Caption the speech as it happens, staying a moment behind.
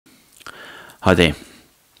Hi there.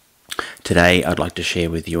 Today I'd like to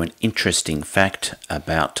share with you an interesting fact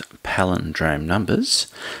about palindrome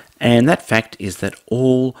numbers, and that fact is that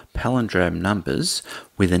all palindrome numbers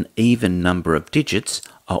with an even number of digits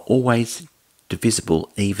are always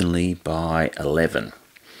divisible evenly by 11.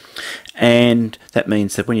 And that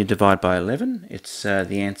means that when you divide by 11, it's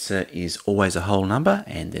the answer is always a whole number,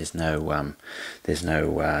 and there's no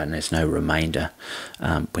remainder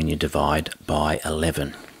when you divide by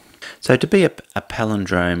 11. So to be a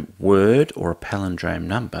palindrome word or a palindrome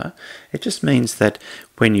number, it just means that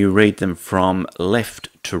when you read them from left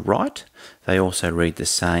to right, they also read the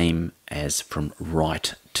same as from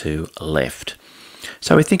right to left.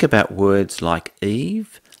 So we think about words like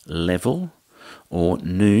eve, level, or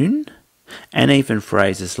noon, and even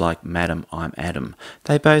phrases like Madam, I'm Adam.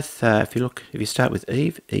 They both, if you start with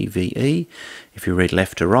Eve, E-V-E, if you read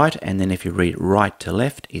left to right, and then if you read right to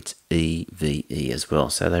left, it's E-V-E as well.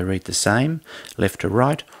 So they read the same, left to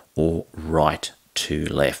right, or right to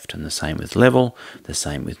left. And the same with level, the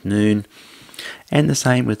same with noon, and the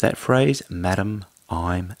same with that phrase, Madam,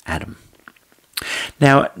 I'm Adam.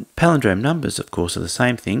 Now, palindrome numbers, of course, are the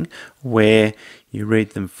same thing, where you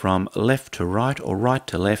read them from left to right or right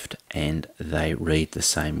to left, and they read the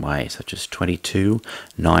same way, such as 22,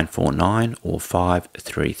 949, or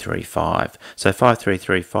 5335. So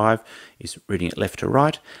 5335 is reading it left to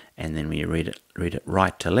right, and then when you read it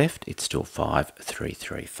right to left, it's still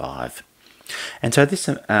 5335. And so this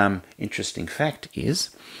interesting fact is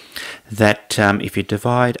that if you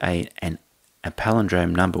divide a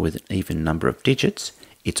palindrome number with an even number of digits,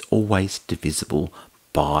 it's always divisible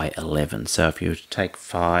by 11. So if you were to take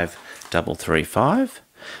 5335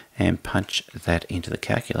 and punch that into the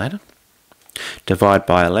calculator, divide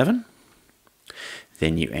by 11,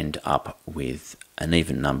 then you end up with an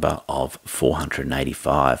even number of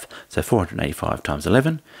 485. So 485 times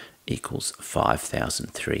 11 equals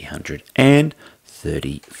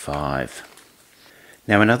 5,335.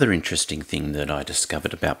 Now, another interesting thing that I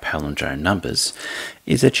discovered about palindrome numbers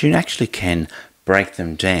is that you actually can break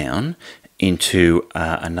them down into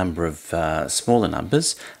a number of smaller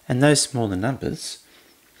numbers, and those smaller numbers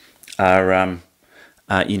are,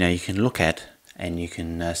 you can look at and you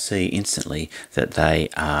can see instantly that they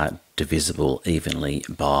are divisible evenly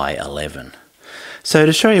by 11. So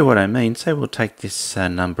to show you what I mean, say we'll take this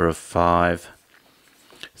number of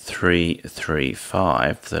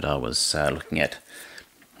 5335 that I was looking at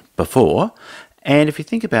before, and if you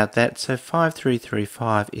think about that, so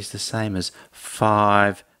 5335 is the same as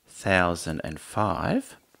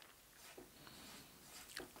 5005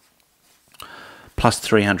 plus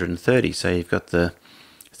 330. So you've got the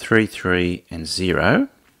 3 and 0.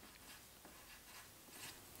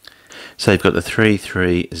 So you've got the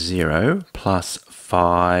 330 plus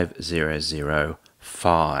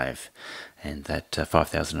 5005, and that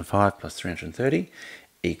 5005 plus 330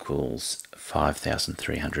 equals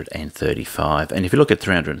 5,335. And if you look at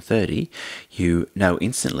 330, you know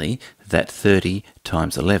instantly that 30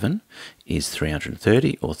 times 11 is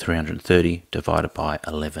 330, or 330 divided by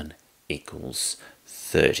 11 equals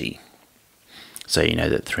 30. So you know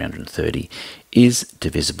that 330 is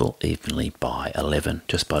divisible evenly by 11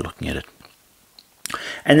 just by looking at it.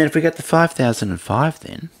 And then if we get the 5,005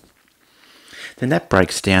 then that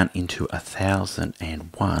breaks down into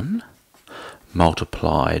 1,001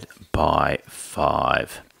 multiplied by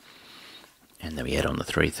 5. And then we add on the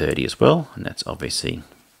 330 as well, and that's obviously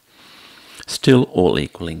still all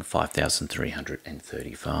equaling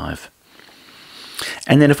 5,335.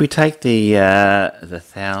 And then if we take the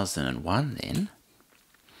 1,001 then,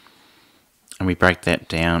 and we break that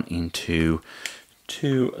down into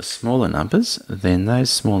two smaller numbers, then those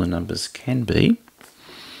smaller numbers can be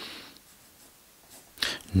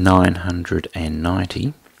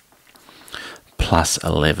 990 plus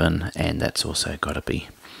 11, and that's also got to be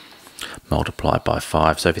multiplied by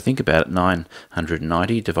 5. So if you think about it,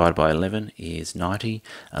 990 divided by 11 is 90,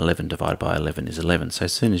 11 divided by 11 is 11. So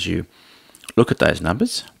as soon as you look at those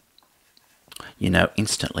numbers, you know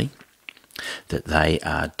instantly that they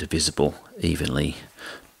are divisible evenly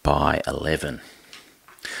by 11.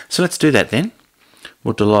 So let's do that then.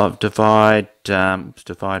 We'll divide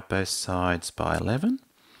both sides by 11,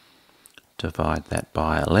 divide that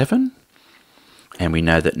by 11, and we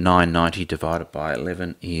know that 990 divided by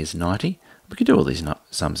 11 is 90. We can do all these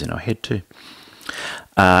sums in our head too.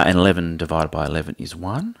 And 11 divided by 11 is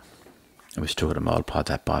 1. And we've still got to multiply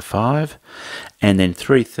that by 5. And then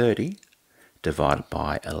 330 divided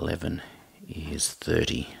by 11 is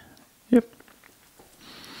 30. Yep.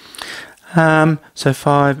 So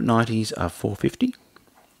 5 90s are 450.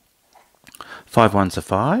 5 ones are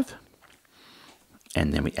 5.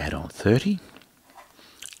 and then we add on 30.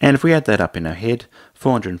 And if we add that up in our head,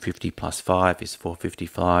 450 plus 5 is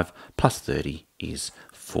 455, plus 30 is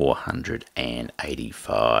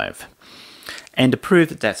 485. And to prove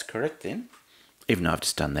that that's correct then, even though I've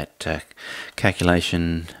just done that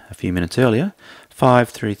calculation a few minutes earlier,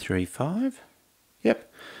 5335,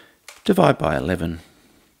 yep, divide by 11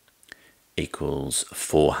 equals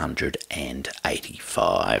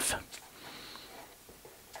 485.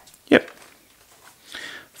 Yep,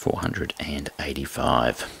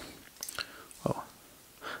 485. Oh.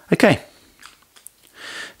 Okay,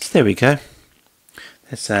 so there we go.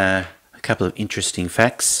 That's a couple of interesting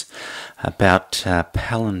facts about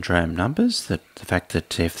palindrome numbers. That the fact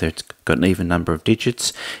that if it's got an even number of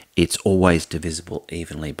digits, it's always divisible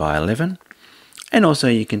evenly by 11. And also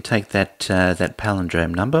you can take that that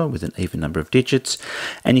palindrome number with an even number of digits,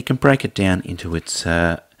 and you can break it down into its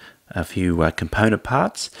a few component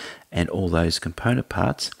parts, and all those component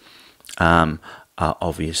parts are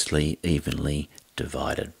obviously evenly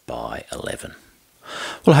divided by 11.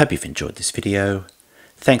 Well, I hope you've enjoyed this video.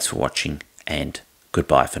 Thanks for watching, and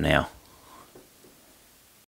goodbye for now.